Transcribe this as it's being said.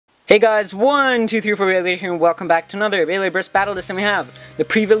Hey guys, 1, 2, 3, 4 Beyblade here, and welcome back to another Beyblade Burst battle. This time we have the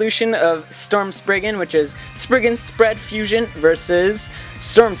pre-evolution of Storm Spriggan, which is Spriggran Spread Fusion versus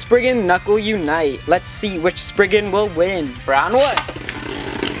Storm Spriggan Knuckle Unite. Let's see which Spriggran will win. Round 1.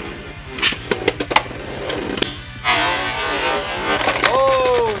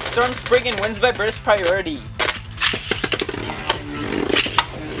 Oh, Storm Spriggan wins by burst priority.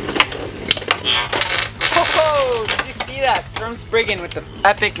 Oh, did you see that? Storm Spriggan with the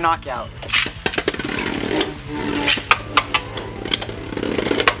epic knockout.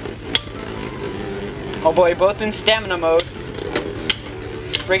 Oh boy, both in stamina mode.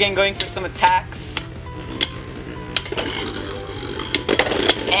 Spriggan going for some attacks.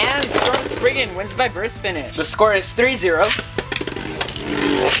 And Storm Spriggan wins by burst finish. The score is 3-0.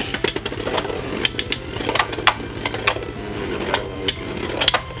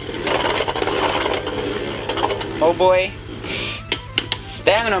 Oh boy.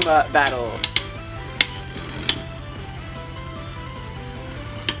 Stamina battle.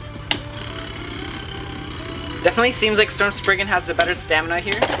 Definitely seems like Storm Spriggan has the better stamina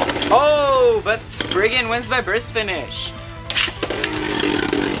here. Oh, but Spriggan wins by burst finish.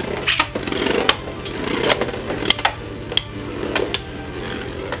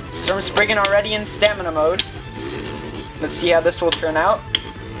 Storm Spriggan already in stamina mode. Let's see how this will turn out.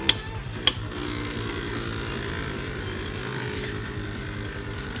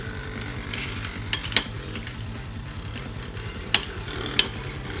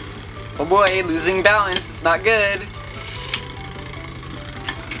 Oh boy, losing balance, it's not good.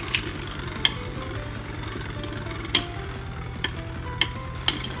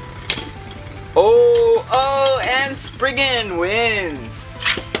 Oh, and Spriggan wins.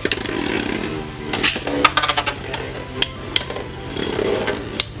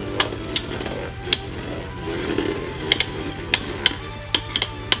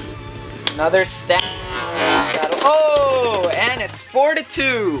 Another stab battle. Oh, and it's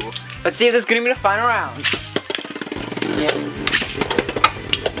 4-2. Let's see if this is going to be the final round. Yeah.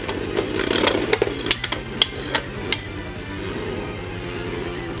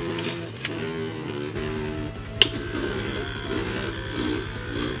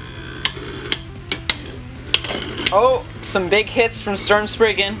 Oh, some big hits from Storm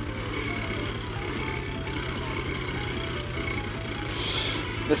Spriggan.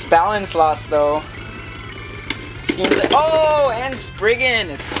 This balance loss though. Seems like, oh, and Spriggan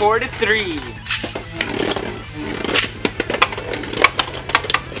is 4-3.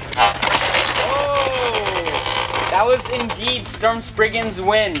 Oh, that was indeed Storm Spriggan's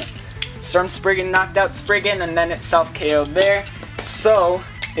win. Storm Spriggan knocked out Spriggan and then it self-KO'd there. So,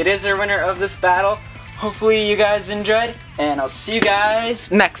 it is our winner of this battle. Hopefully you guys enjoyed, and I'll see you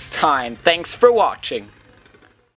guys next time. Thanks for watching.